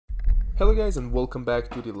Hello guys, and welcome back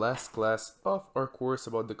to the last class of our course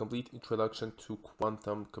about the complete introduction to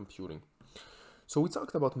quantum computing. So we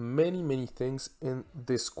talked about many things in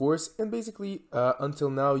this course, and basically until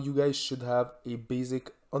now you guys should have a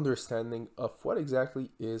basic understanding of what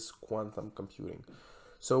exactly is quantum computing.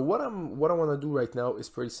 So what I want to do right now is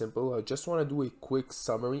pretty simple. I just want to do a quick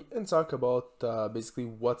summary and talk about basically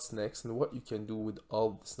what's next and what you can do with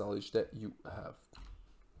all this knowledge that you have.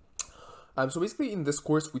 So basically in this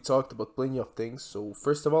course we talked about plenty of things. So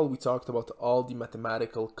first of all, we talked about all the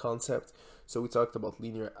mathematical concepts. So we talked about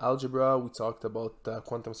linear algebra, we talked about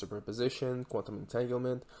quantum superposition, quantum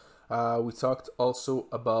entanglement. We talked also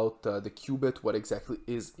about the qubit, what exactly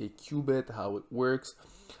is a qubit, how it works,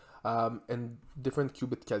 and different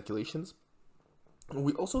qubit calculations.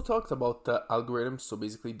 We also talked about algorithms, so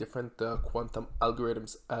basically different quantum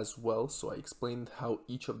algorithms as well. So I explained how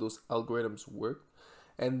each of those algorithms work.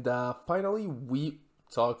 And finally, we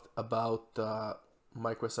talked about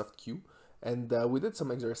Microsoft Q, and we did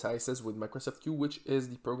some exercises with Microsoft Q, which is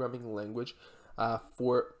the programming language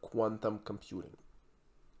for quantum computing.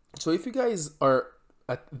 So if you guys are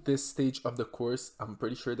at this stage of the course, I'm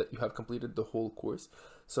pretty sure that you have completed the whole course.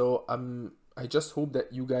 So I just hope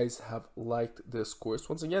that you guys have liked this course.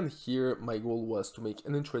 Once again, here my goal was to make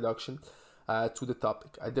an introduction to the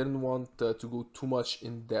topic. I didn't want to go too much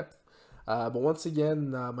in depth. But once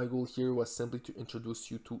again, my goal here was simply to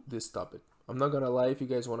introduce you to this topic. I'm not gonna lie, if you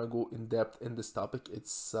guys want to go in depth in this topic,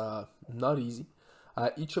 it's not easy.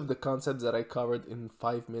 Each of the concepts that I covered in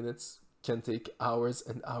 5 minutes can take hours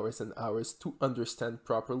and hours and hours to understand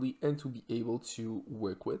properly and to be able to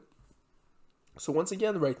work with. So once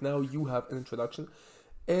again, right now you have an introduction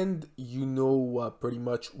and you know pretty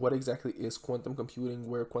much what exactly is quantum computing,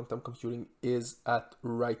 where quantum computing is at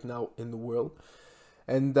right now in the world.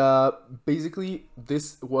 And basically,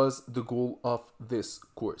 this was the goal of this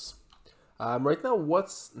course. Right now,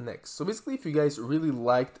 what's next? So basically, if you guys really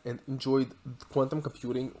liked and enjoyed quantum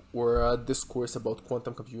computing or this course about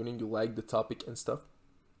quantum computing, you like the topic and stuff.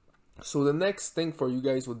 So the next thing for you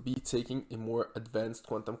guys would be taking a more advanced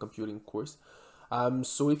quantum computing course.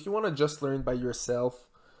 So if you want to just learn by yourself,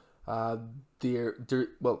 there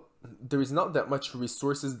is not that much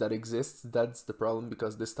resources that exists. That's the problem,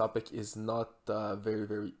 because this topic is not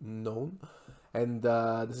very known, and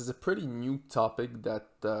this is a pretty new topic that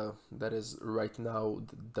that is right now,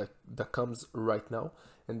 that comes right now,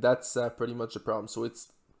 and that's pretty much the problem. So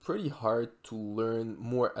it's pretty hard to learn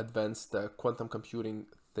more advanced quantum computing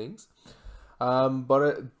things,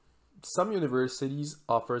 but some universities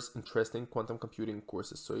offers interesting quantum computing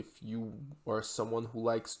courses. So if you are someone who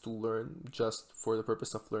likes to learn just for the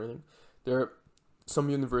purpose of learning, there are some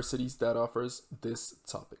universities that offers this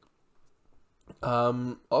topic.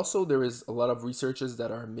 Also, there is a lot of researches that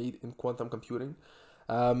are made in quantum computing,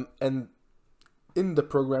 and in the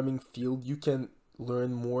programming field you can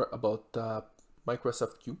learn more about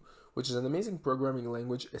Microsoft Q, which is an amazing programming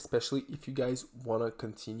language, especially if you guys want to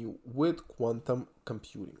continue with quantum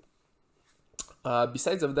computing.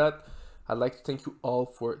 Besides of that, I'd like to thank you all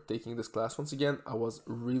for taking this class. Once again, I was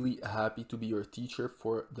really happy to be your teacher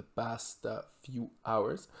for the past few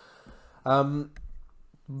hours.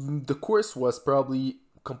 The course was probably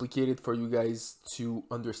complicated for you guys to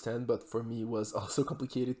understand, but for me was also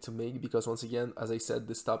complicated to make, because once again, as I said,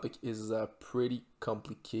 this topic is pretty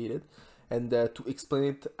complicated. And to explain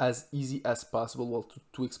it as easy as possible, well,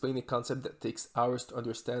 to explain a concept that takes hours to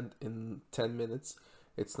understand in 10 minutes,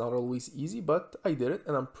 it's not always easy, but I did it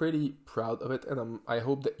and I'm pretty proud of it. And I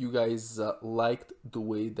hope that you guys liked the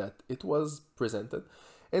way that it was presented,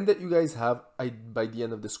 and that you guys have, by the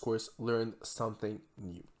end of this course, learned something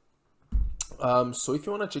new. So if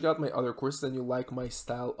you want to check out my other courses and you like my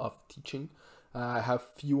style of teaching, I have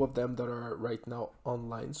few of them that are right now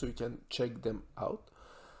online, so you can check them out.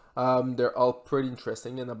 They're all pretty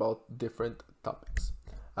interesting and about different topics.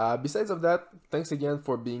 Besides of that, thanks again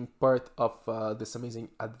for being part of this amazing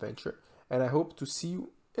adventure, and I hope to see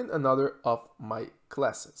you in another of my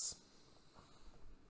classes.